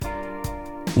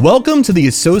Welcome to the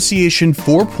Association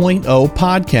 4.0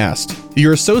 podcast,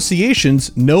 your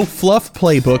association's no-fluff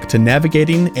playbook to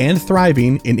navigating and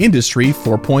thriving in Industry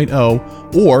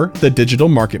 4.0 or the digital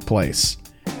marketplace.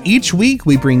 Each week,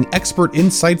 we bring expert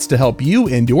insights to help you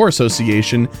and your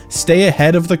association stay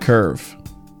ahead of the curve.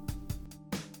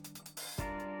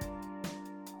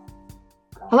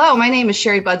 Hello, my name is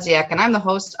Sherry Budziak, and I'm the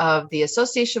host of the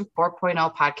Association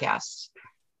 4.0 podcast.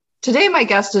 Today, my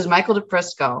guest is Michael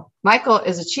DePrisco. Michael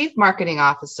is a Chief Marketing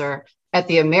Officer at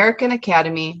the American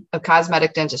Academy of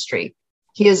Cosmetic Dentistry.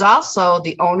 He is also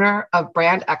the owner of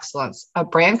Brand Excellence, a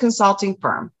brand consulting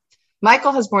firm.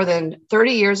 Michael has more than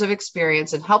 30 years of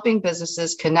experience in helping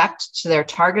businesses connect to their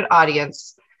target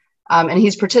audience, and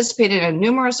he's participated in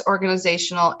numerous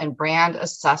organizational and brand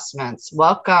assessments.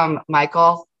 Welcome,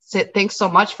 Michael. Thanks so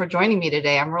much for joining me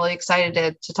today. I'm really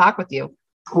excited to talk with you.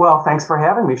 Well, thanks for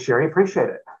having me, Sherry. Appreciate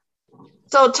it.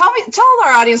 So tell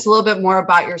our audience a little bit more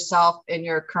about yourself and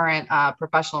your current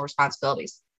professional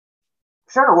responsibilities.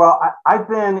 Sure. Well, I've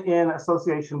been in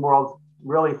association world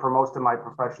really for most of my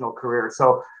professional career.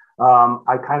 So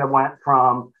I kind of went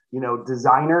from,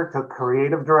 designer to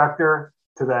creative director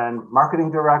to then marketing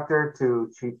director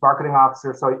to chief marketing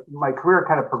officer. So my career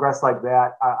kind of progressed like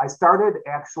that. I started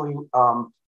actually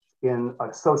in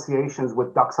associations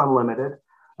with Ducks Unlimited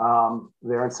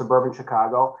there in suburban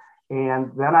Chicago.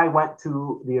 And then I went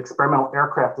to the Experimental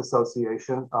Aircraft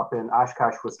Association up in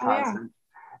Oshkosh, Wisconsin.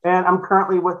 Oh, yeah. And I'm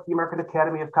currently with the American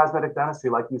Academy of Cosmetic Dentistry,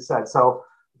 like you said. So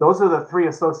those are the three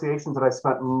associations that I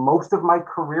spent most of my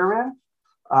career in.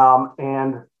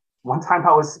 And one time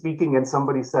I was speaking and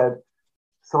somebody said,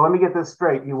 so let me get this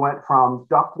straight. You went from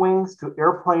duck wings to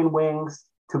airplane wings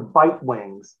to bite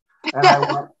wings. And I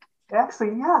went, actually,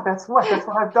 yeah, that's what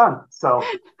I've done. So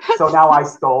now I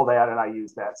stole that and I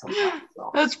use that sometimes.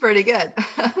 So. That's pretty good.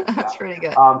 That's pretty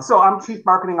good. So I'm Chief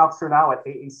Marketing Officer now at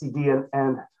AACD,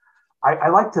 and I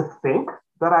like to think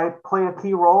that I play a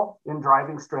key role in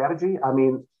driving strategy. I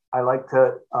mean, I like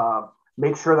to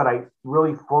make sure that I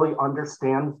really fully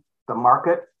understand the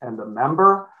market and the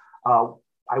member.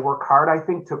 I work hard, I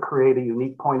think, to create a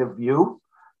unique point of view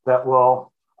that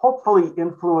will hopefully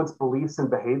influence beliefs and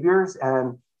behaviors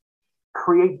and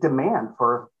create demand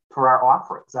for our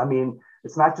offerings. I mean,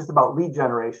 it's not just about lead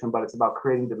generation, but it's about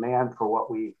creating demand for what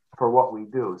we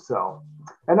do. So,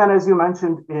 and then as you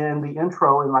mentioned in the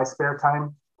intro, in my spare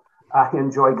time, I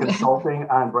enjoy consulting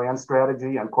on brand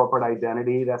strategy and corporate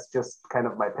identity. That's just kind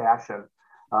of my passion.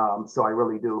 So I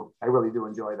really do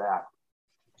enjoy that.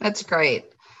 That's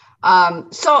great.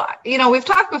 So, we've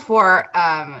talked before,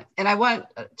 and I want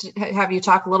to have you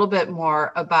talk a little bit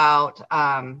more about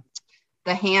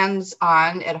the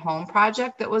hands-on at home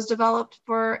project that was developed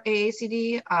for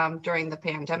AACD during the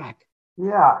pandemic.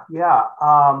 Yeah.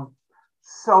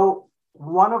 So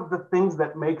one of the things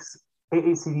that makes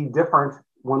AACD different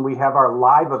when we have our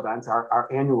live events, our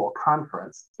annual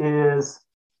conference, is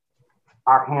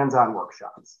our hands-on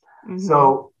workshops. Mm-hmm.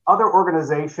 So other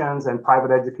organizations and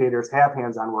private educators have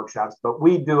hands-on workshops, but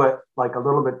we do it like a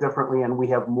little bit differently, and we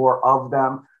have more of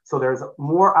them. So there's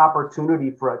more opportunity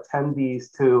for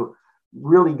attendees to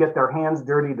really get their hands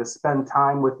dirty, to spend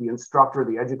time with the instructor,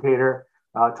 the educator,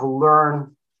 to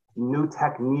learn new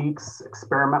techniques,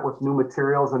 experiment with new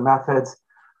materials and methods.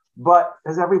 But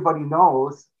as everybody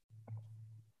knows,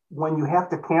 when you have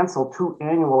to cancel 2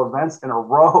 annual events in a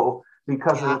row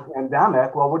because of the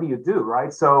pandemic, well, what do you do,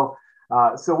 right? So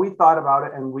we thought about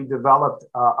it and we developed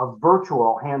a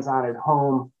virtual hands-on at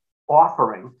home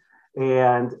offering.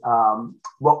 And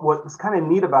what was kind of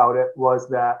neat about it was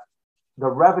that the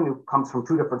revenue comes from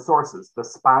 2 different sources: the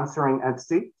sponsoring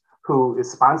entity, who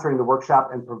is sponsoring the workshop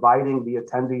and providing the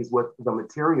attendees with the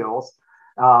materials.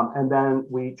 And then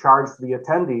we charge the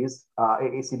attendees,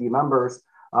 AACD members,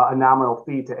 a nominal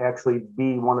fee to actually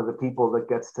be one of the people that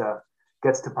gets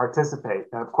to participate.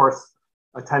 And of course,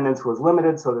 attendance was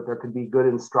limited so that there could be good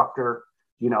instructor,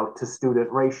 to student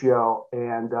ratio.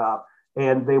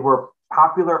 And they were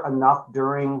popular enough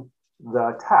during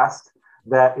the test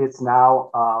that it's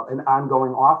now an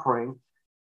ongoing offering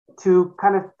to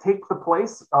kind of take the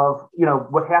place of,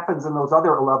 what happens in those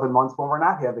other 11 months when we're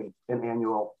not having an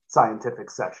annual scientific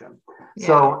session. Yeah.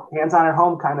 So hands-on at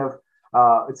home kind of,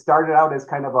 it started out as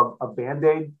kind of a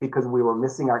Band-Aid because we were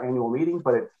missing our annual meeting,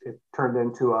 but it turned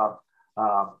into a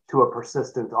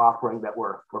persistent offering that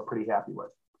we're pretty happy with.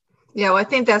 Yeah, well, I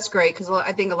think that's great because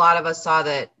I think a lot of us saw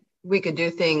that we could do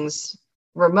things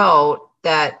remote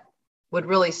that would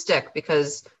really stick,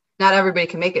 because not everybody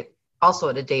can make it also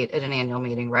at a date at an annual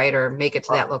meeting, right? Or make it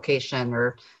to that location,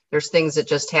 or there's things that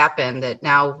just happen that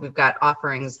now we've got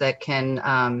offerings that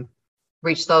can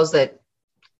reach those that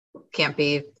can't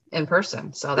be in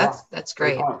person. So Yeah. that's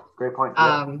great. Great point.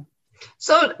 Yeah.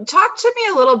 So talk to me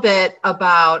a little bit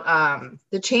about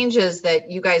the changes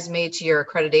that you guys made to your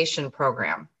accreditation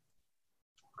program.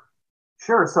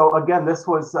 Sure. So again, this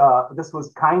was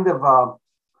kind of,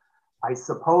 I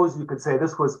suppose you could say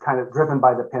this was kind of driven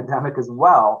by the pandemic as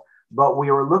well, but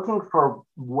we were looking for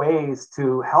ways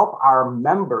to help our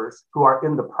members who are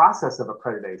in the process of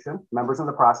accreditation, members in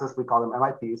the process, we call them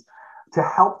MIPs, to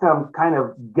help them kind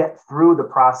of get through the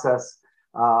process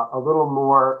a little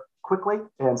more quickly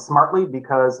and smartly,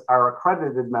 because our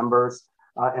accredited members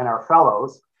and our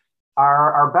fellows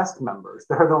are our best members.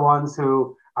 They're the ones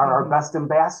who are our best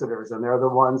ambassadors, and they're the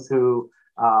ones who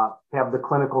have the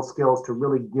clinical skills to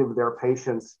really give their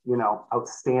patients,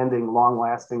 outstanding,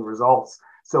 long-lasting results.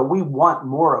 So we want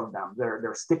more of them.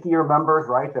 They're stickier members,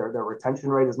 right? Their retention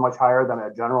rate is much higher than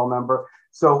a general member.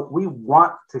 So we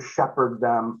want to shepherd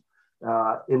them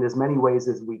in as many ways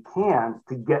as we can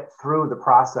to get through the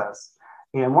process.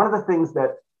 And one of the things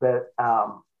that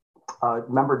a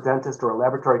member dentist or a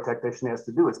laboratory technician has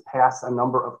to do is pass a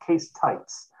number of case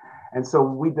types. And so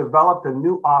we developed a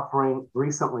new offering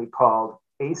recently called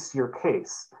ACE Your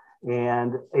Case.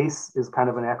 And ACE is kind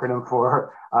of an acronym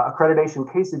for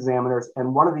Accreditation Case Examiners.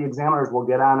 And one of the examiners will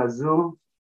get on a Zoom,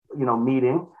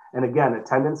 meeting. And again,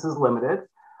 attendance is limited.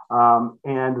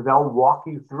 And they'll walk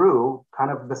you through kind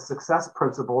of the success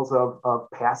principles of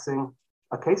passing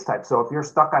a case type. So if you're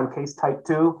stuck on case type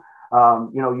 2,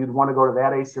 you'd want to go to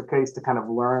that ACE Your Case to kind of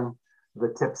learn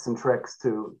the tips and tricks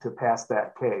to pass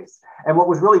that case. And what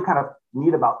was really kind of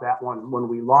neat about that one, when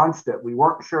we launched it, we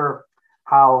weren't sure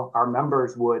how our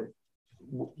members would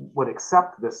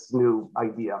accept this new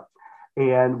idea.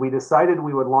 And we decided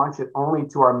we would launch it only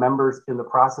to our members in the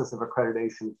process of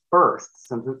accreditation first,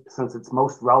 since it's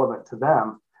most relevant to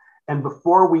them. And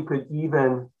before we could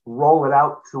even roll it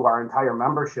out to our entire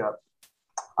membership,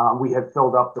 we had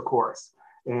filled up the course.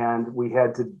 And we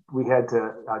had to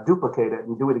duplicate it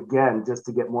and do it again just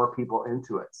to get more people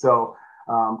into it. So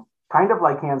kind of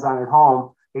like Hands-On at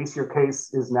Home, ACE Your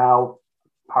Case is now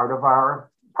part of our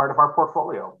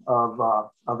portfolio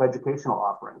of educational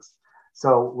offerings.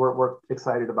 So we're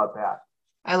excited about that.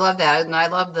 I love that, and I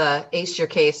love the ACE Your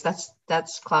Case.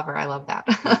 That's clever. I love that.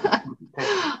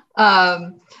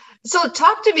 So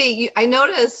talk to me. I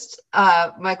noticed,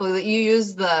 Michael, that you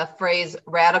use the phrase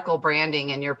radical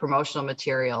branding in your promotional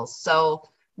materials. So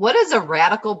what is a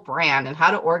radical brand, and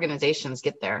how do organizations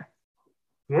get there?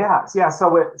 Yeah.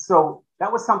 So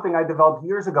that was something I developed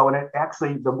years ago. And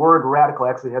the word radical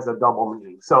actually has a double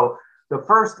meaning. So the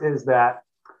first is that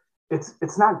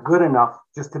it's not good enough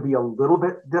just to be a little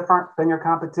bit different than your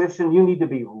competition. You need to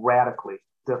be radically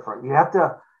different. You have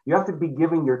to be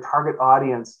giving your target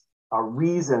audience a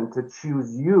reason to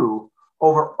choose you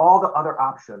over all the other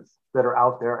options that are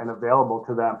out there and available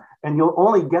to them. And you'll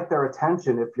only get their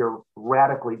attention if you're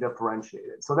radically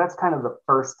differentiated. So that's kind of the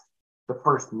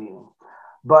first meaning.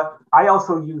 But I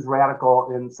also use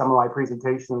radical in some of my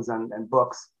presentations and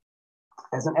books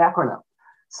as an acronym.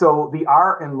 So the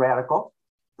R in radical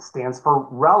stands for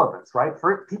relevance, right?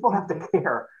 People have to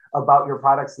care about your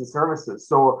products and services.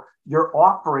 So your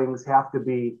offerings have to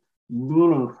be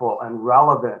meaningful and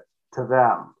relevant to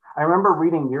them. I remember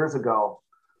reading years ago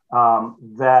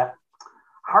that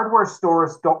hardware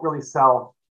stores don't really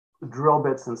sell drill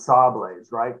bits and saw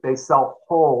blades, right? They sell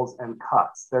holes and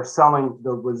cuts. They're selling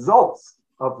the results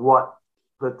of what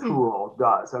the tool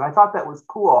does. And I thought that was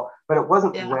cool, but it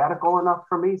wasn't radical enough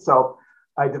for me. So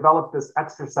I developed this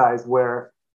exercise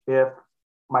where if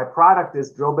my product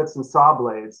is drill bits and saw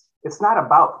blades, it's not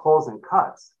about holes and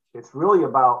cuts. It's really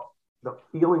about the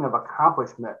feeling of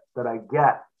accomplishment that I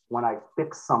get when I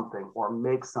fix something or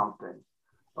make something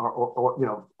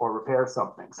or repair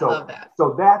something. So I love that.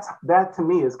 So that to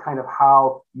me is kind of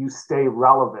how you stay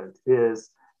relevant,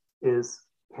 is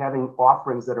having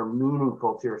offerings that are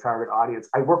meaningful to your target audience.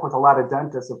 I work with a lot of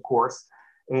dentists, of course,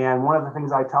 and one of the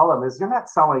things I tell them is you're not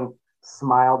selling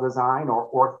smile design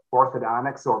or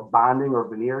orthodontics or bonding or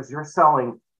veneers. You're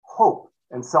selling hope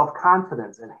and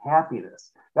self-confidence and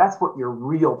happiness. That's what your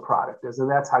real product is,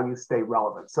 and that's how you stay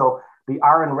relevant. So the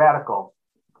R in radical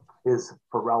is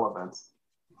for relevance.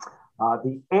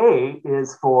 The A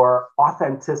is for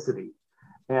authenticity.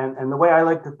 And the way I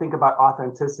like to think about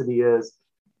authenticity is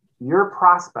your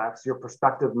prospects, your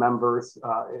prospective members,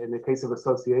 in the case of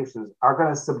associations, are going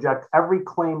to subject every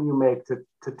claim you make to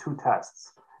two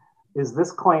tests. Is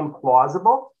this claim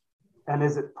plausible? And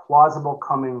is it plausible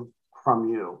coming from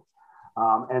you?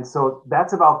 And so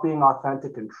that's about being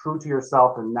authentic and true to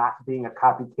yourself and not being a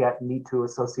copycat Me Too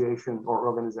association or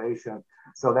organization.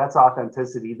 So that's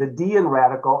authenticity. The D in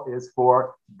radical is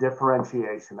for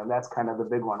differentiation. And that's kind of the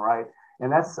big one, right?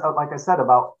 And that's, like I said,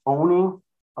 about owning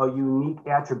a unique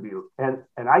attribute. And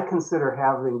I consider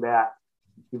having that,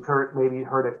 you've maybe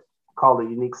heard it called a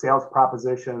unique sales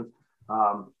proposition,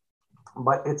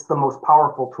 but it's the most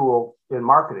powerful tool in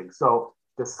marketing. So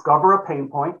discover a pain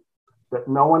point that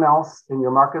no one else in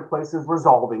your marketplace is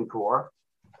resolving for,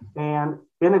 and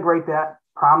integrate that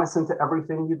promise into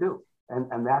everything you do.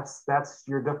 And that's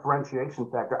your differentiation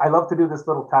factor. I love to do this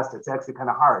little test. It's actually kind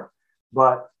of hard,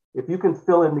 but if you can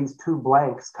fill in these two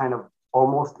blanks kind of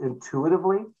almost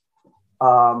intuitively,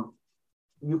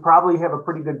 you probably have a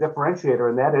pretty good differentiator,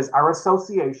 and that is our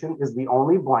association is the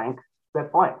only blank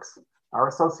that blanks. Our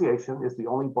association is the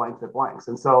only blank that blanks.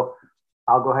 And so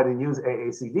I'll go ahead and use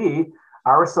AACD.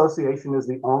 Our association is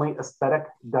the only aesthetic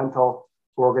dental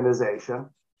organization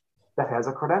that has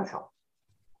a credential,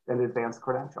 an advanced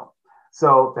credential.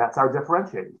 So that's our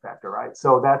differentiating factor, right?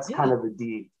 So that's kind of the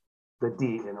D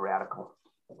in radical.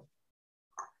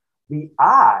 The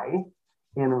I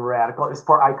in radical is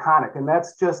for iconic, and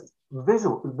that's just the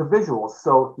visuals.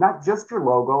 So not just your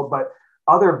logo, but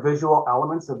other visual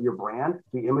elements of your brand,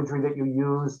 the imagery that you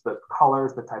use, the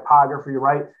colors, the typography,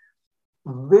 right?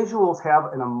 Visuals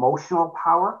have an emotional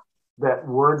power that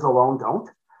words alone don't.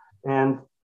 And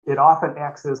it often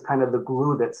acts as kind of the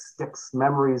glue that sticks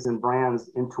memories and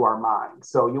brands into our mind.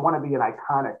 So you want to be an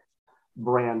iconic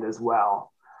brand as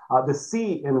well. The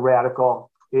C in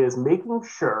radical is making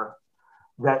sure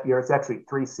that it's actually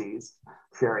 3 C's,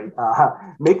 Sherry,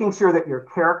 making sure that your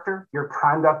character, your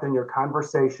conduct, and your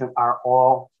conversation are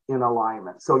all in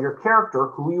alignment. So your character,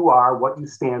 who you are, what you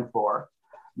stand for,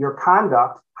 your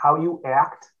conduct, how you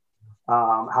act,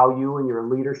 how you and your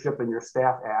leadership and your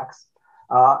staff acts,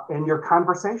 and your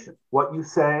conversation, what you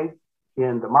say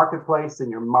in the marketplace, in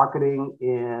your marketing,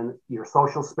 in your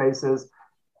social spaces,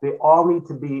 they all need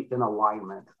to be in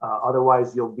alignment.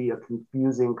 Otherwise, you'll be a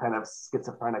confusing kind of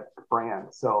schizophrenic brand.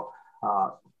 So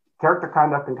character,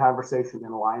 conduct, and conversation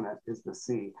in alignment is the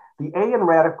C. The A in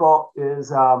radical is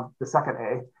the second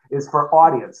A is for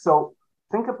audience. So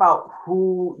think about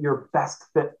who your best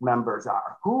fit members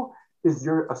are. Who is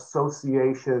your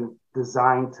association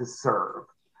designed to serve?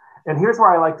 And here's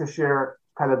where I like to share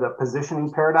kind of the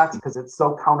positioning paradox, because it's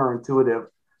so counterintuitive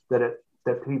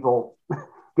that people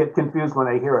get confused when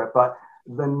they hear it. But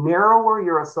the narrower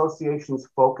your association's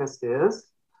focus is,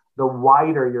 the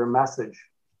wider your message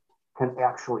can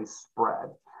actually spread.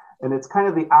 And it's kind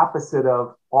of the opposite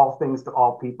of all things to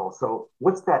all people. So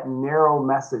what's that narrow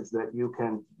message that you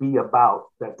can be about,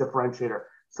 that differentiator,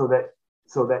 so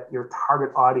that your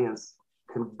target audience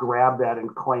can grab that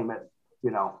and claim it,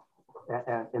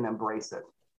 and embrace it.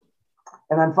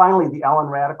 And then finally, the L in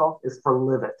radical is for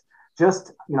live it.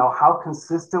 Just, how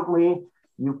consistently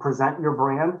you present your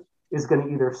brand is going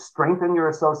to either strengthen your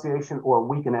association or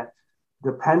weaken it,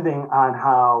 depending on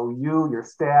how you, your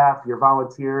staff, your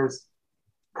volunteers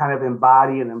kind of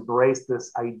embody and embrace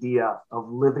this idea of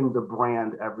living the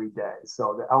brand every day.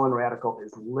 So the L in radical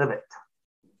is live it.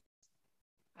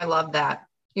 I love that.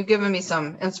 You've given me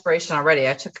some inspiration already.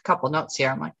 I took a couple notes here.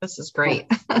 I'm like, this is great.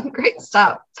 Great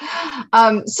stuff.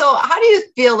 So how do you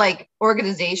feel like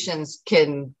organizations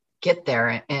can get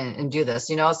there and do this?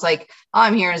 It's like, all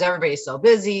I'm hearing is everybody's so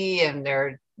busy and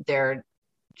they're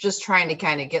just trying to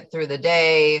kind of get through the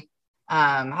day.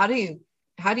 How do you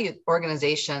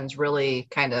organizations really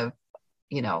kind of,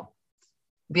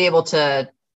 be able to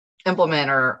implement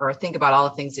or think about all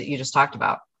the things that you just talked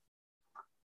about?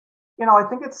 I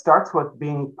think it starts with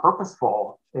being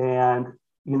purposeful and,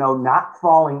 not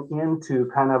falling into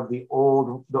kind of the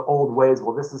old ways.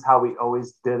 Well, this is how we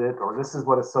always did it, or this is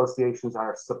what associations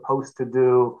are supposed to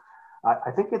do.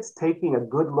 I think it's taking a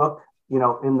good look,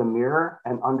 in the mirror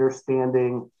and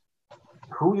understanding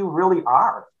who you really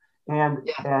are. And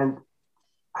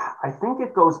I think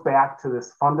it goes back to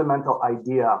this fundamental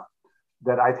idea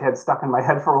that I've had stuck in my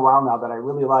head for a while now that I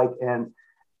really like. And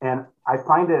I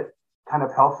find it kind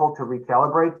of helpful to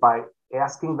recalibrate by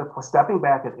stepping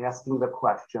back and asking the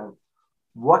question,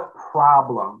 what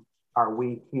problem are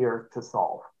we here to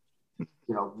solve?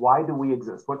 Why do we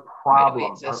exist? What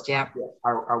problem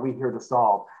are we here to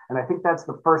solve? And I think that's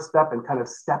the first step in kind of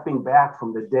stepping back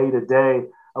from the day to day.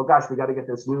 Oh gosh, we got to get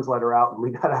this newsletter out and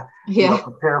we got to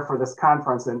prepare for this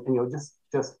conference and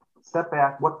just step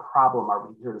back. What problem are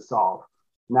we here to solve?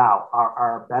 Now,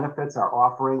 our benefits, our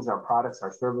offerings, our products,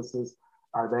 our services,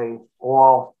 are they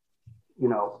all,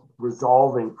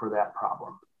 resolving for that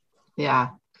problem? Yeah.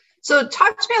 So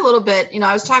talk to me a little bit,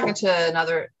 I was talking to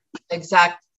another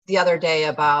the other day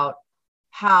about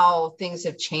how things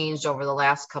have changed over the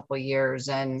last couple of years.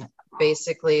 And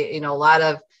basically, a lot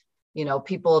of,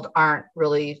 people aren't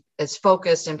really as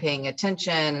focused and paying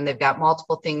attention, and they've got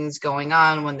multiple things going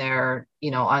on when they're,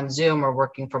 on Zoom or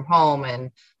working from home,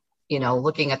 and,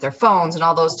 looking at their phones and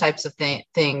all those types of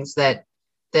things that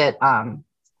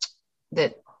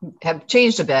have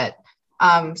changed a bit.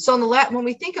 So when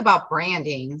we think about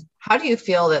branding, how do you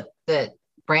feel that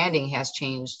branding has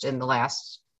changed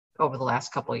over the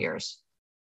last couple of years?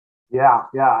 Yeah.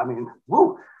 I mean,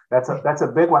 that's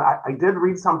a big one. I did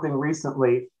read something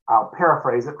recently. I'll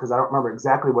paraphrase it because I don't remember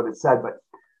exactly what it said,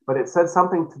 but it said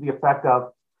something to the effect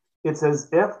of, it's as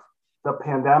if the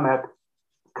pandemic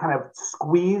kind of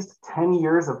squeezed 10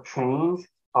 years of change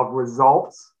of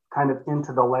results kind of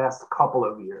into the last couple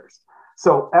of years.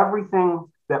 So everything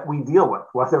that we deal with,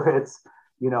 whether it's,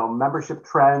 membership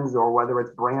trends or whether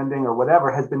it's branding or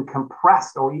whatever, has been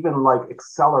compressed or even like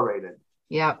accelerated.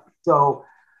 Yeah. So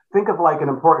think of like an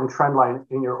important trend line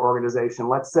in your organization.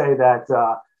 Let's say that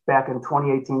back in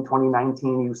 2018,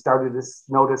 2019, you started to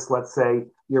notice, let's say,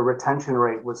 your retention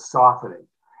rate was softening.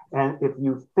 And if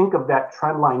you think of that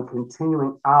trend line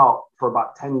continuing out for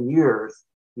about 10 years,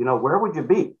 where would you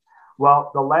be?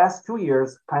 Well, the last 2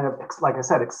 years kind of, like I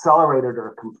said, accelerated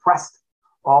or compressed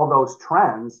all those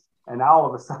trends. And now all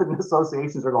of a sudden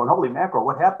associations are going, holy mackerel,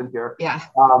 what happened here? Yeah.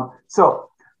 So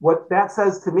what that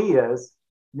says to me is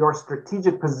your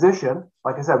strategic position,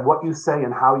 like I said, what you say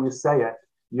and how you say it,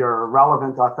 your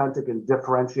relevant, authentic, and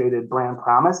differentiated brand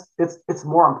promise, it's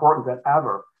more important than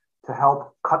ever to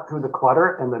help cut through the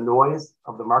clutter and the noise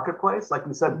of the marketplace. Like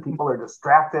you said, people are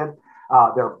distracted.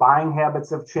 Their buying habits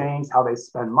have changed, how they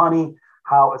spend money,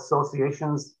 how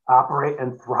associations operate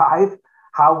and thrive,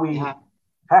 how we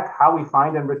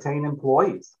find and retain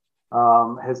employees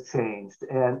has changed,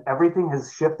 and everything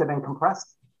has shifted and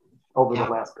compressed over the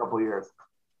last couple of years.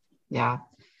 Yeah.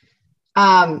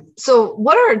 So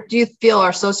do you feel our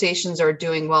associations are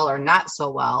doing well or not so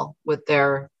well with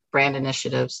their brand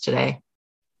initiatives today?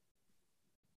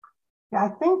 Yeah, I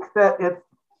think that it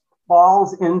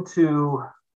falls into,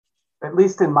 at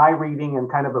least in my reading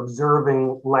and kind of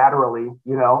observing laterally,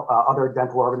 other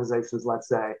dental organizations, let's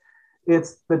say,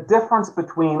 it's the difference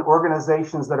between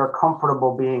organizations that are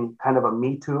comfortable being kind of a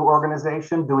Me Too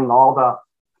organization, doing all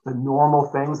the normal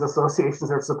things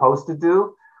associations are supposed to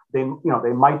do. They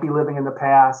might be living in the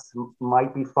past,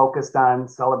 might be focused on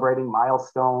celebrating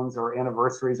milestones or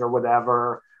anniversaries or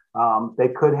whatever. They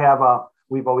could have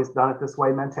we've always done it this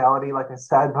way mentality, like I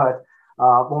said. But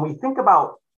when we think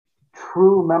about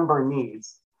true member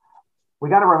needs, we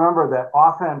got to remember that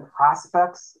often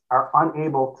prospects are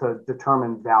unable to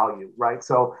determine value, right?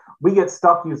 So we get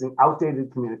stuck using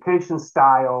outdated communication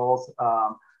styles.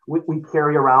 We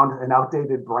carry around an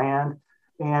outdated brand.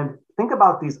 And think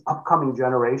about these upcoming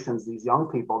generations, these young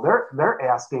people, they're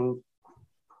asking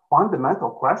fundamental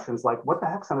questions like, what the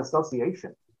heck's an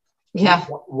association? Yeah.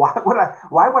 Why would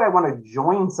I want to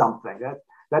join something?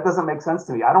 That doesn't make sense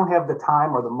to me. I don't have the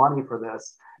time or the money for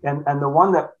this. And the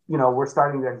one that, we're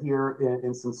starting to hear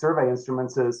in some survey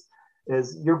instruments is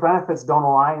your benefits don't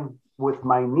align with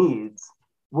my needs,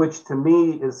 which to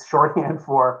me is shorthand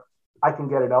for I can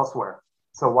get it elsewhere.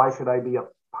 So why should I be a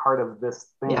part of this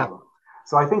thing? Yeah.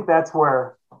 So I think that's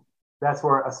where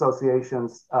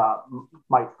associations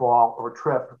might fall or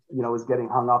trip, is getting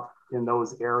hung up in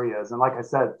those areas. And like I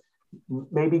said,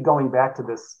 maybe going back to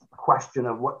this question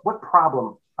of what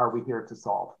problem are we here to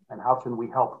solve and how can we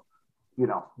help,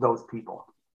 those people?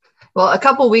 Well, a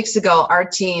couple of weeks ago, our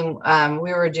team,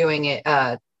 we were doing it,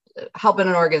 helping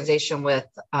an organization with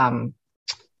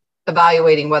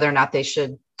evaluating whether or not they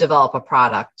should develop a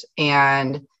product.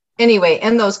 And anyway,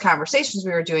 in those conversations,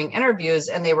 we were doing interviews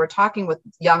and they were talking with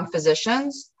young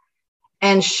physicians.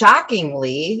 And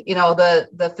shockingly,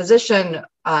 the physician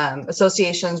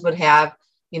associations would have,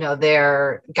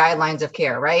 their guidelines of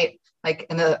care, right? Like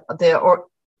in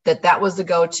that was the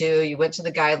go-to. You went to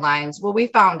the guidelines. Well, we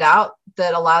found out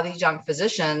that a lot of these young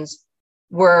physicians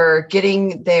were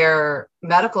getting their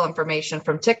medical information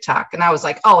from TikTok. And I was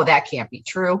like, oh, that can't be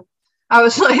true. I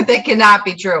was like, that cannot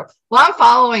be true. Well, I'm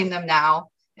following them now.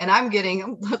 And I'm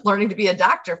learning to be a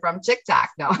doctor from TikTok.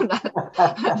 No,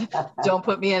 don't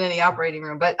put me in any operating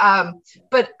room. But I'm,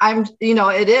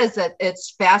 it is that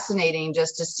it's fascinating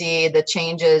just to see the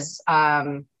changes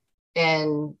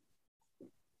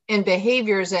in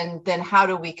behaviors, and then how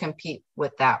do we compete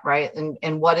with that, right?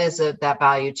 And what is that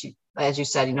value to, as you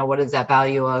said, what is that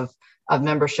value of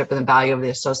membership and the value of the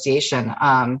association?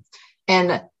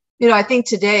 And I think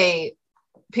today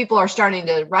people are starting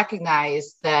to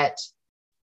recognize that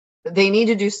they need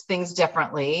to do things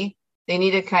differently. They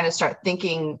need to kind of start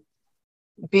thinking,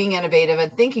 being innovative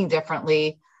and thinking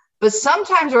differently. But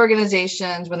sometimes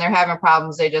organizations, when they're having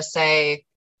problems, they just say,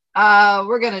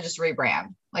 we're going to just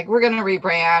rebrand. Like, we're going to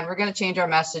rebrand, we're going to change our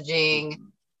messaging.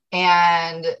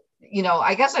 And,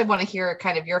 I guess I want to hear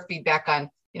kind of your feedback on,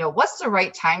 what's the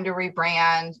right time to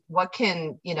rebrand? What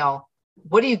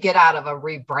do you get out of a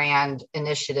rebrand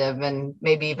initiative? And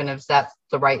maybe even if that's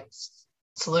the right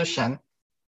solution.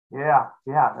 Yeah,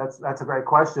 that's a great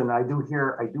question. I do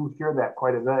hear that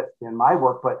quite a bit in my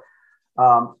work, but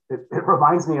it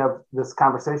reminds me of this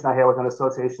conversation I had with an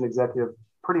association executive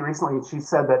pretty recently. And she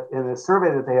said that in a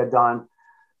survey that they had done,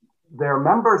 their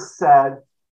members said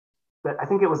that, I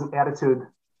think it was an attitude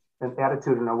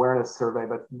and awareness survey,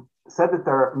 but said that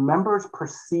their members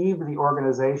perceive the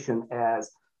organization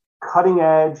as cutting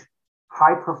edge,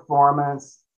 high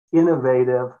performance,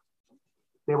 innovative.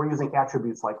 They were using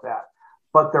attributes like that.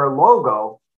 But their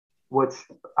logo, which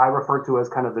I refer to as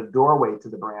kind of the doorway to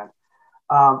the brand,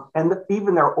 and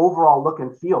even their overall look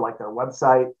and feel, like their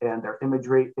website and their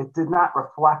imagery, it did not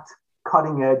reflect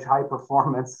cutting edge, high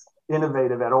performance,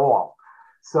 innovative at all.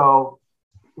 So,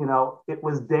 it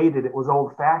was dated, it was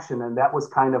old fashioned, and that was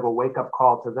kind of a wake up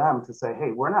call to them to say,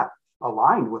 hey, we're not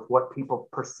aligned with what people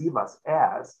perceive us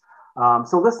as.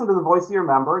 So listen to the voice of your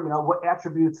member. What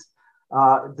attributes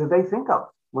do they think of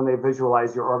when they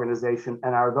visualize your organization,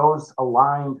 and are those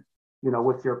aligned,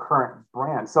 with your current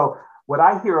brand? So what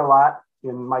I hear a lot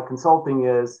in my consulting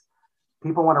is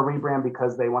people want to rebrand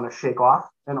because they want to shake off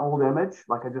an old image,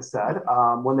 like I just said,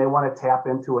 when they want to tap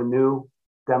into a new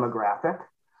demographic,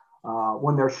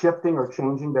 when they're shifting or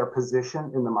changing their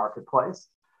position in the marketplace,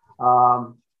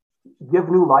 give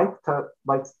new life to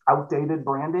like outdated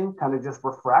branding, kind of just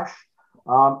refresh,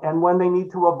 and when they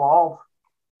need to evolve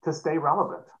to stay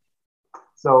relevant.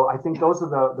 So I think those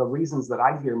are the reasons that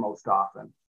I hear most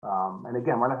often. And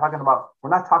again, we're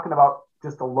not talking about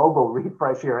just a logo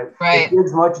refresh here. Right. It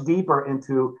digs much deeper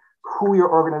into who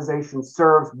your organization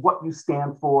serves, what you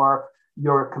stand for,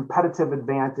 your competitive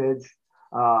advantage,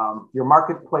 your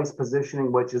marketplace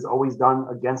positioning, which is always done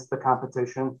against the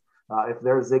competition. If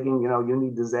they're zigging, you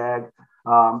need to zag.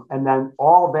 And then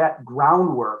all that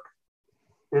groundwork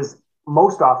is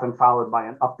most often followed by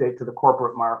an update to the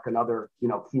corporate mark and other,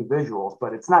 key visuals.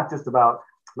 But it's not just about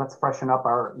let's freshen up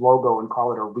our logo and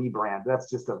call it a rebrand. That's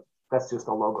just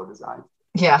a logo design.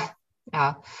 Yeah.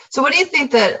 So what do you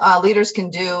think that leaders can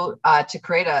do to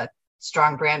create a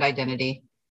strong brand identity?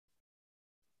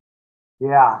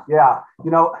 Yeah.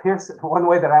 Here's one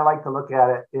way that I like to look at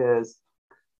it is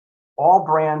all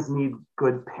brands need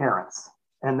good parents.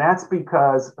 And that's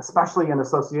because, especially in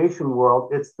association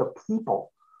world, it's the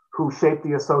people who shape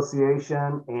the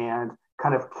association and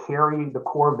kind of carry the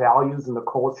core values and the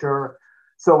culture.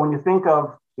 So when you think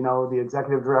of, the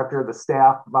executive director, the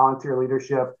staff, volunteer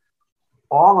leadership,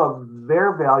 all of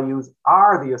their values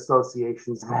are the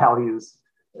association's values,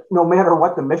 no matter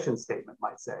what the mission statement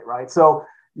might say, right? So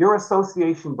your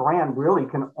association brand really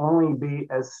can only be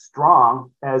as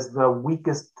strong as the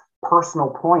weakest personal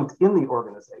point in the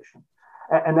organization.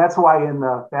 And that's why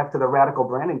back to the radical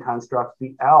branding construct,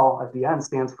 the L at the end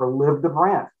stands for live the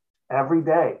brand every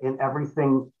day in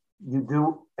everything you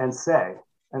do and say.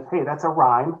 And hey, that's a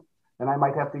rhyme, and I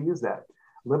might have to use that.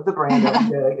 Live the brand every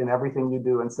day in everything you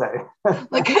do and say.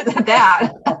 Look at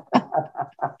that.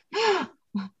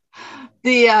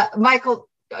 Michael,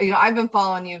 I've been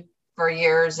following you for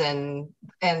years, and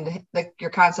your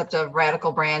concept of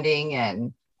radical branding,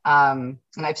 and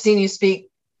I've seen you speak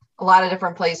a lot of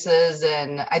different places,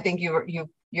 and I think you're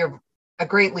a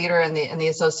great leader in the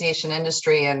association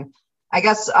industry. And I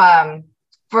guess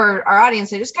for our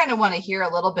audience, I just kind of want to hear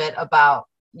a little bit about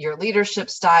your leadership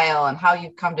style and how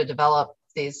you've come to develop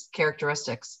these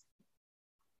characteristics.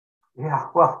 Yeah,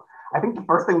 well, I think the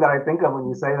first thing that I think of when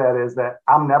you say that is that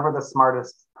I'm never the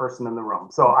smartest person in the room.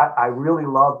 So I really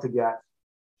love to get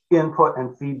input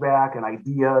and feedback and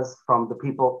ideas from the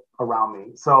people around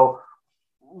me. So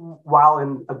while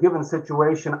in a given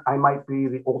situation, I might be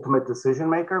the ultimate decision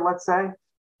maker, let's say,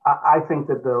 I think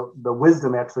that the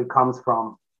wisdom actually comes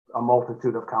from a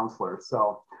multitude of counselors.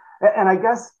 So, and I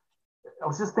guess I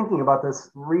was just thinking about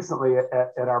this recently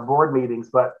at our board meetings,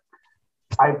 but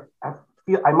I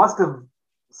feel I must have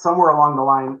somewhere along the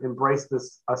line embraced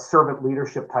a servant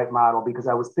leadership type model, because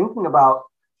I was thinking about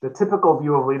the typical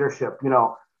view of leadership,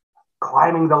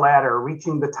 climbing the ladder,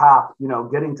 reaching the top,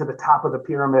 getting to the top of the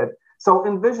pyramid. So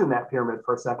envision that pyramid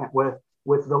for a second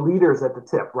with the leaders at the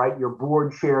tip, right? Your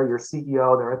board chair, your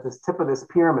CEO, they're at this tip of this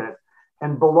pyramid.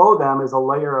 And below them is a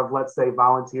layer of, let's say,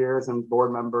 volunteers and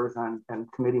board members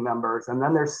and committee members. And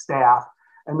then there's staff.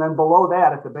 And then below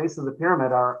that, at the base of the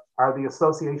pyramid, are the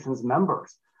association's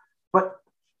members. But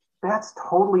that's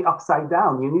totally upside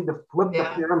down. You need to flip the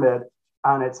pyramid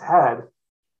on its head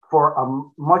for a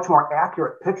much more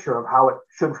accurate picture of how it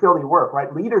should really work,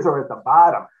 right? Leaders are at the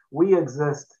bottom. We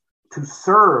exist to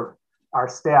serve our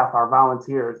staff, our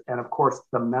volunteers, and of course,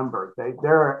 the members.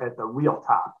 They're at the real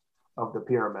top of the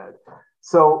pyramid.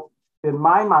 So in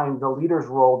my mind, the leader's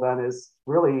role then is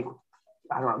really,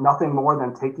 nothing more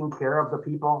than taking care of the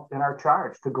people in our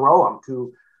charge, to grow them,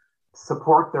 to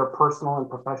support their personal and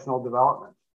professional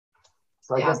development.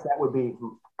 So I guess that would be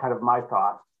kind of my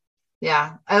thought.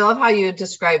 Yeah, I love how you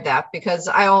describe that, because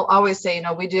I'll always say,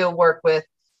 we do work with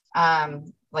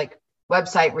like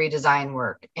website redesign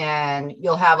work, and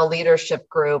you'll have a leadership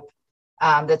group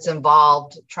that's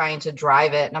involved trying to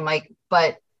drive it. And I'm like,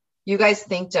 but you guys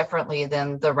think differently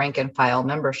than the rank and file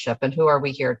membership, and who are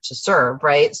we here to serve,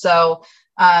 right? So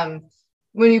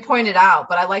when you pointed out,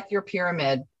 but I like your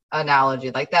pyramid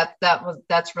analogy, like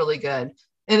that's really good.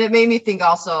 And it made me think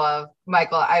also of,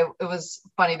 Michael, it was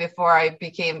funny, before I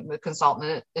became a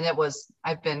consultant, and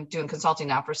I've been doing consulting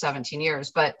now for 17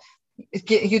 years, but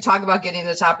you talk about getting to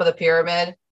the top of the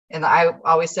pyramid. And I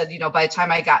always said, by the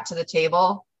time I got to the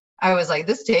table, I was like,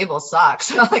 this table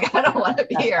sucks. Like, I don't want to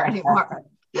be here anymore.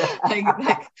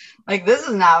 like this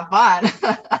is not fun.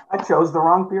 I chose the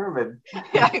wrong pyramid.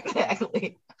 Yeah,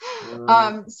 exactly.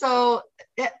 So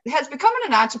has becoming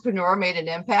an entrepreneur made an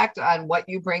impact on what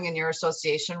you bring in your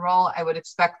association role? I would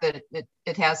expect that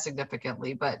it has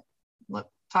significantly, but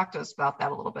talk to us about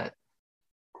that a little bit.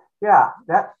 Yeah,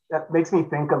 that makes me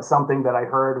think of something that I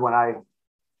heard when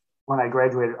I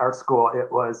graduated art school.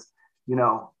 It was,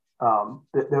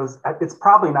 it's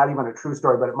probably not even a true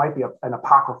story, but it might be an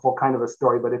apocryphal kind of a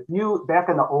story. But back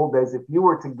in the old days, if you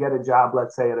were to get a job,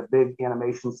 let's say at a big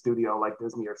animation studio like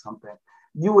Disney or something,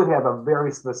 you would have a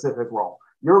very specific role.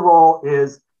 Your role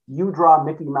is you draw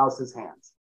Mickey Mouse's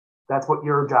hands. That's what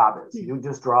your job is. You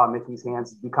just draw Mickey's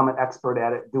hands, become an expert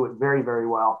at it, do it very, very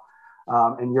well.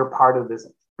 And you're part of this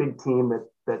big team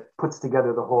that puts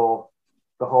together the whole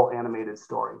animated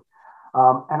story.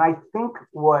 And I think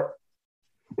what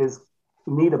is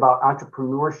neat about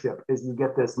entrepreneurship is you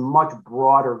get this much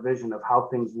broader vision of how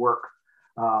things work,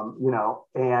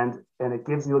 and it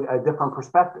gives you a different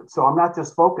perspective. So I'm not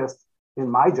just focused in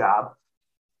my job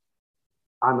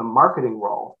on the marketing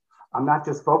role. I'm not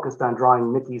just focused on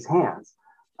drawing Mickey's hands.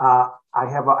 I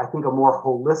have, I think, a more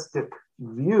holistic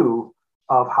view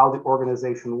of how the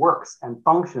organization works and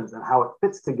functions and how it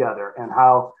fits together, and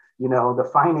how, the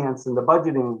finance and the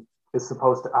budgeting is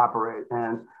supposed to operate,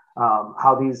 and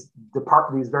how these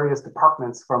various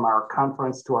departments, from our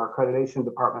conference to our accreditation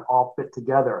department, all fit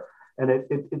together. And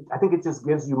I think it just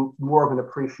gives you more of an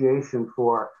appreciation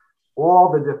for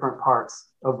all the different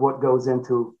parts of what goes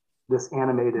into this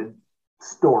animated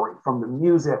story, from the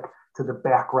music to the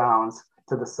backgrounds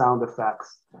to the sound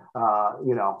effects,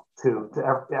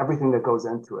 to everything that goes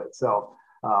into it. So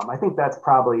I think that's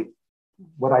probably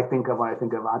what I think of when I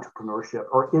think of entrepreneurship,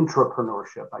 or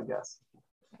intrapreneurship, I guess.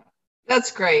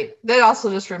 That's great. That also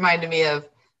just reminded me of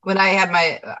when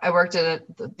I worked at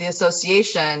the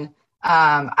association.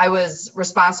 I was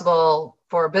responsible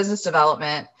for business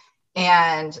development,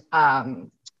 and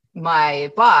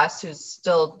my boss, who's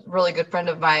still a really good friend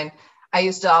of mine, I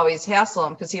used to always hassle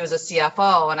him because he was a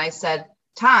CFO. And I said,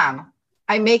 Tom,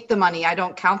 I make the money. I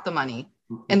don't count the money.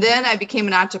 And then I became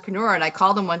an entrepreneur, and I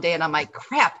called him one day and I'm like,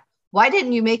 crap, why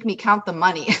didn't you make me count the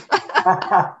money?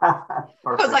 I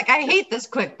was like, I hate this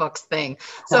QuickBooks thing.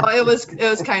 So it was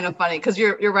kind of funny, because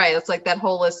you're right. It's like that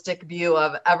holistic view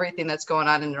of everything that's going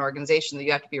on in an organization that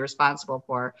you have to be responsible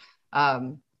for.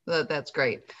 That's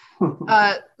great.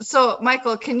 So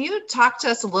Michael, can you talk to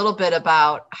us a little bit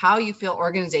about how you feel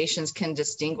organizations can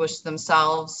distinguish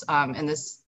themselves in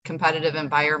this competitive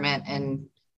environment,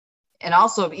 and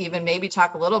also even maybe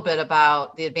talk a little bit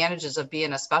about the advantages of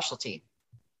being a specialty?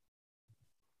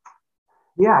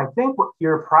 Yeah, I think what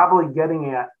you're probably getting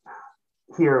at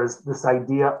here is this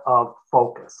idea of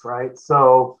focus, right?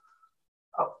 So,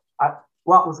 it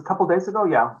was a couple of days ago.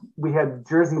 Yeah, we had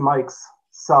Jersey Mike's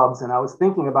subs, and I was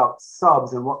thinking about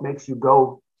subs and what makes you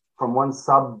go from one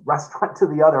sub restaurant to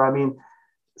the other. I mean,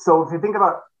 so if you think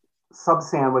about sub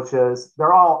sandwiches,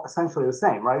 they're all essentially the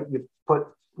same, right? You put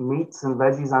meats and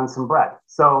veggies on some bread.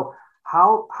 So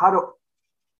how do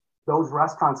those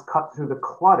restaurants cut through the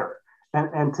clutter?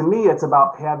 And to me, it's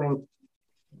about having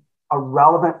a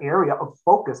relevant area of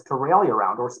focus to rally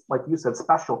around, or like you said,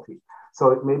 specialty.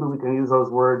 So maybe we can use those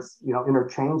words,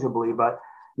 interchangeably. But,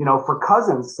 for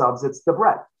Cousins subs, it's the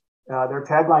bread. Their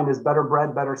tagline is better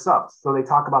bread, better subs. So they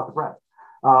talk about the bread.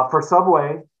 For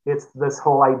Subway, it's this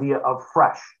whole idea of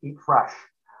fresh, eat fresh.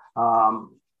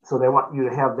 So they want you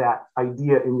to have that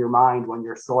idea in your mind when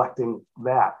you're selecting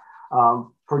that.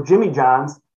 For Jimmy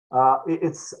John's,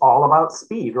 it's all about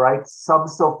speed, right? Sub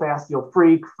so fast you'll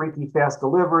freak, freaky fast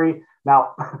delivery.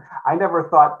 Now, I never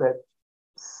thought that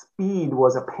speed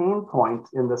was a pain point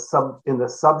in the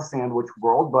sub sandwich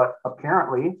world, but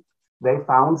apparently they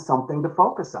found something to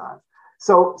focus on.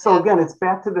 So again, it's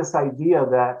back to this idea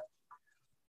that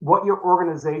what your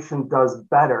organization does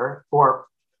better, or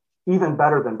even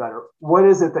better than better, what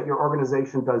is it that your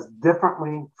organization does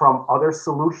differently from other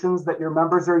solutions that your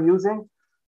members are using?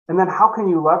 And then how can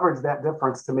you leverage that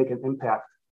difference to make an impact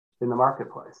in the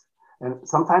marketplace? And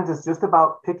sometimes it's just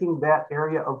about picking that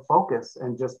area of focus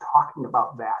and just talking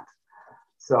about that.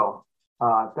 So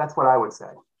that's what I would say.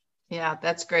 Yeah,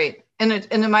 that's great. And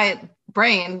in my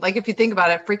brain, like if you think about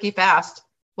it, freaky fast.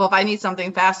 Well, if I need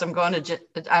something fast, I'm going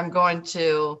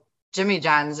to Jimmy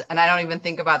John's, and I don't even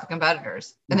think about the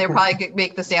competitors. And they probably could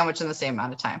make the sandwich in the same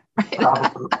amount of time. Right?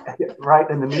 Probably, right.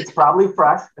 And the meat's probably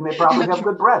fresh, and they probably have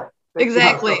good bread.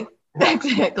 Exactly. You know, so, yeah.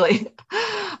 Exactly.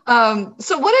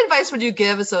 So what advice would you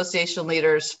give association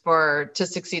leaders to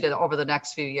succeed over the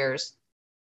next few years?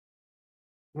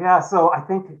 Yeah, so I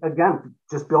think, again,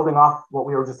 just building off what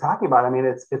we were just talking about, I mean,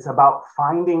 it's about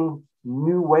finding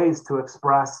new ways to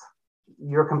express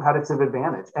your competitive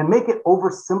advantage and make it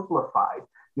oversimplified.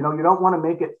 You know, you don't want to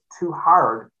make it too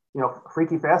hard. You know,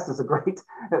 freaky fast is a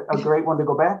great one to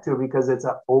go back to because it's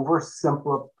an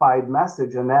oversimplified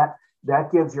message, and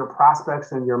that gives your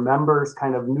prospects and your members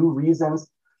kind of new reasons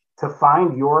to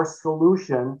find your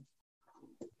solution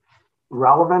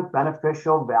relevant,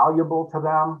 beneficial, valuable to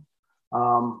them.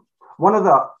 One of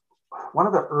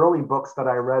the early books that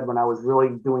I read when I was really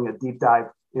doing a deep dive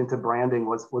into branding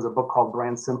was a book called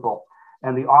Brand Simple,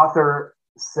 and the author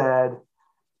said,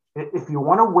 if you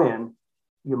want to win,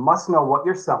 you must know what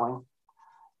you're selling,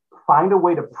 find a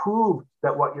way to prove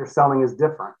that what you're selling is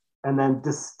different, and then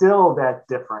distill that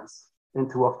difference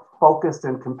into a focused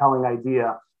and compelling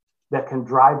idea that can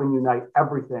drive and unite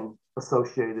everything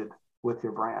associated with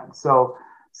your brand. So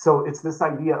it's this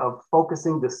idea of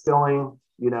focusing, distilling,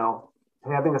 you know,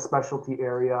 having a specialty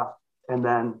area, and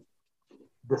then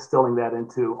distilling that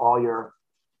into all your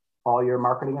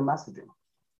marketing and messaging.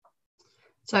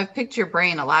 So I've picked your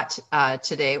brain a lot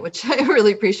today, which I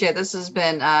really appreciate. This has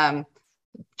been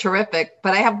terrific.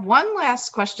 But I have one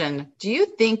last question. Do you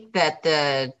think that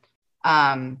the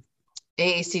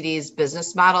AACD's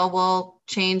business model will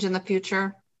change in the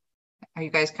future? Are you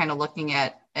guys kind of looking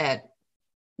at a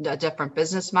different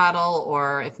business model,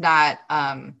 or if not,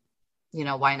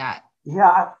 why not?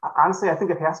 Yeah, honestly, I think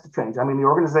it has to change. I mean, the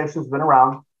organization's been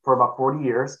around for about 40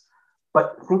 years,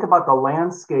 but think about the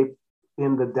landscape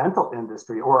in the dental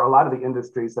industry, or a lot of the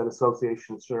industries that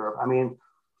associations serve. I mean,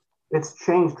 it's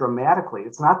changed dramatically.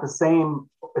 It's not the same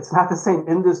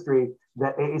industry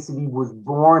that AACD was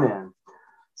born in.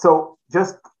 So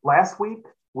just last week,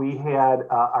 we had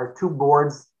our two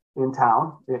boards in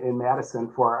town in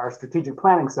Madison for our strategic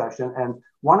planning session. And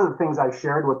one of the things I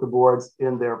shared with the boards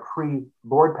in their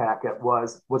pre-board packet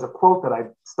was a quote that I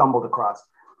stumbled across.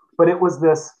 But it was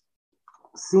this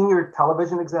senior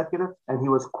television executive, and he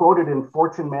was quoted in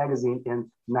Fortune magazine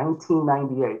in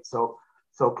 1998. So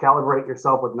calibrate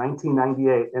yourself with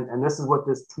 1998. And this is what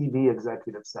this TV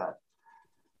executive said.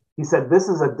 He said, "This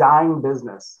is a dying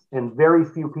business, and very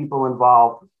few people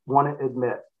involved want to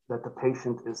admit that the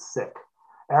patient is sick.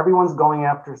 Everyone's going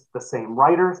after the same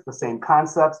writers, the same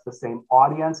concepts, the same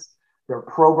audience. They're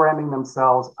programming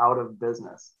themselves out of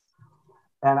business."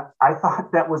 And I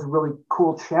thought that was a really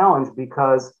cool challenge,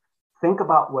 because think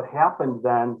about what happened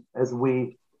then as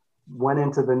we went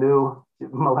into the new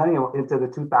millennium, into the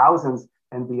 2000s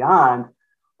and beyond.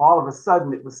 All of a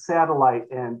sudden, it was satellite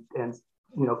and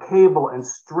cable and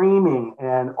streaming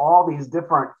and all these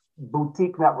different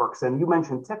boutique networks. And you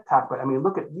mentioned TikTok, but I mean,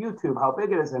 look at YouTube, how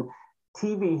big it is. And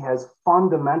TV has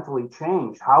fundamentally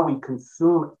changed. How we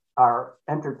consume our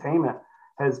entertainment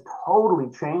has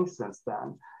totally changed since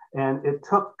then. And it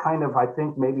took kind of, I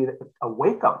think, maybe a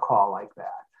wake-up call like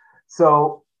that.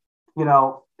 So,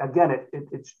 again,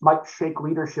 it might shake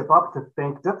leadership up to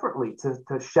think differently,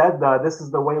 to shed this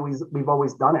is the way we've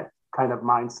always done it kind of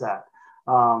mindset,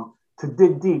 to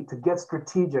dig deep, to get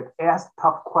strategic, ask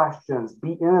tough questions,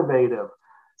 be innovative.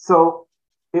 So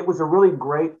it was a really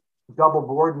great double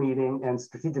board meeting and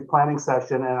strategic planning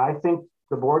session. And I think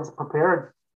the board's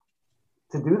prepared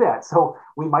to do that. So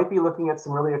we might be looking at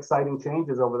some really exciting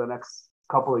changes over the next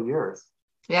couple of years.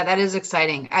 Yeah, that is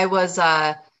exciting.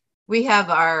 We have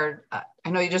our,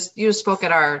 I know you just spoke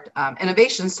at our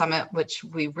innovation summit, which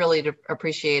we really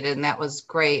appreciated, and that was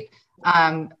great.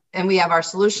 And we have our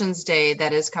Solutions Day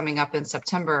that is coming up in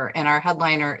September, and our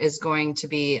headliner is going to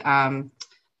be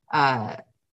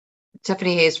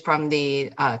Tiffany Hayes from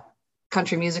the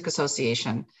Country Music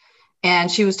Association.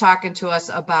 And she was talking to us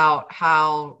about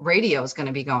how radio is going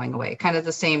to be going away, kind of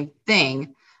the same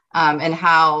thing, and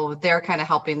how they're kind of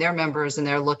helping their members, and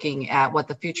they're looking at what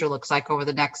the future looks like over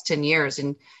the next 10 years.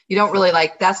 And you don't really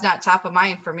that's not top of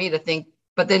mind for me to think,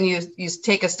 but then you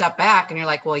take a step back and you're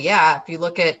like, well, yeah, if you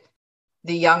look at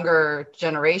the younger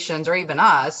generations or even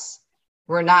us,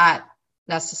 we're not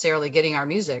necessarily getting our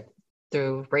music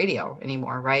through radio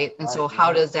anymore, right? And so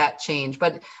how does that change?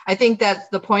 But I think that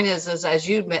the point is as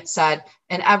you said,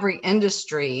 in every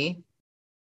industry,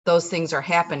 those things are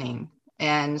happening.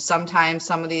 And sometimes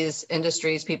some of these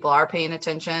industries, people are paying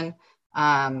attention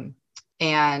and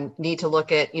need to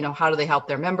look at, how do they help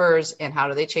their members and how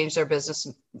do they change their business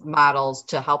models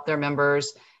to help their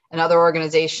members. And other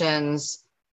organizations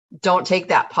don't take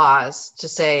that pause to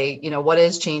say, what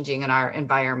is changing in our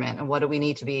environment and what do we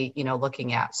need to be,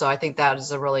 looking at. So I think that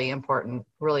is a really important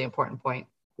point.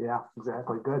 Yeah,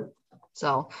 exactly. Good.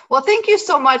 So, well, thank you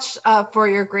so much for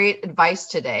your great advice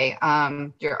today.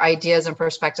 Your ideas and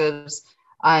perspectives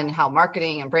on how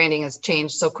marketing and branding has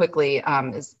changed so quickly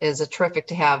is a terrific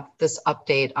to have this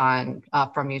update on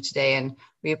from you today. And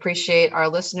we appreciate our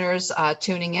listeners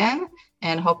tuning in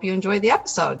and hope you enjoyed the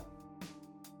episode.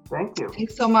 Thank you.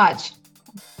 Thanks so much.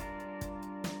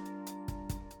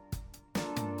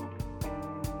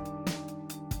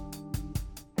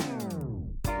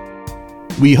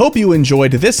 We hope you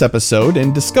enjoyed this episode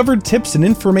and discovered tips and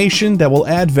information that will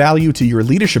add value to your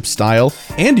leadership style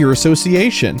and your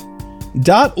association.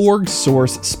 .org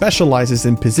Source specializes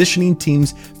in positioning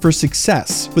teams for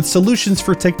success with solutions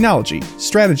for technology,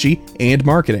 strategy, and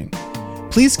marketing.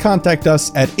 Please contact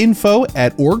us at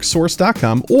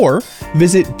info@orgsource.com or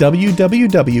visit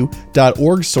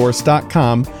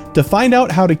www.orgsource.com to find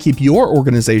out how to keep your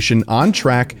organization on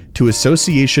track to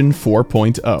Association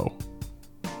 4.0.